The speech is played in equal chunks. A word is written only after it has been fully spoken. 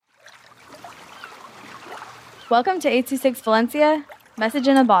Welcome to 826 Valencia, message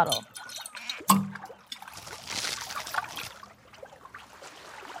in a bottle.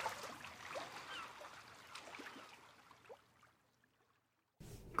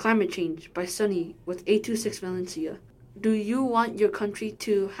 Climate Change by Sunny with 826 Valencia. Do you want your country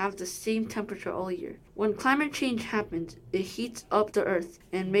to have the same temperature all year? When climate change happens, it heats up the earth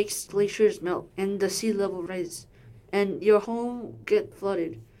and makes glaciers melt and the sea level rise, and your home get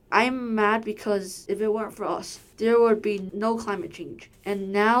flooded. I'm mad because if it weren't for us, there would be no climate change, and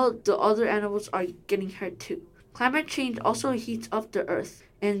now the other animals are getting hurt too. Climate change also heats up the earth,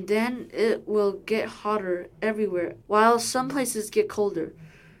 and then it will get hotter everywhere, while some places get colder.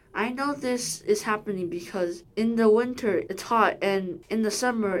 I know this is happening because in the winter it's hot and in the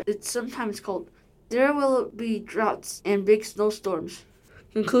summer it's sometimes cold. There will be droughts and big snowstorms.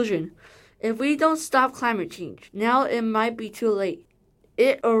 Conclusion: if we don't stop climate change, now it might be too late.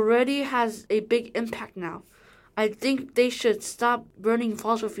 It already has a big impact now. I think they should stop burning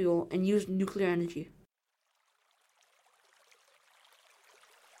fossil fuel and use nuclear energy.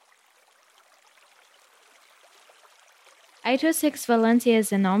 826 Valencia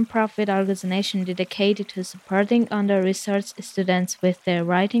is a non-profit organization dedicated to supporting under-researched students with their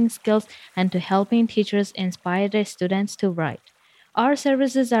writing skills and to helping teachers inspire their students to write. Our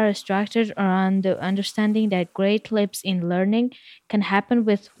services are structured around the understanding that great leaps in learning can happen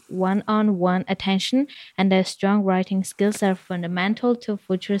with one-on-one attention and that strong writing skills are fundamental to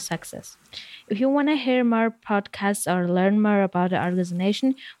future success. If you want to hear more podcasts or learn more about the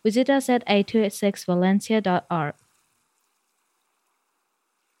organization, visit us at 826valencia.org.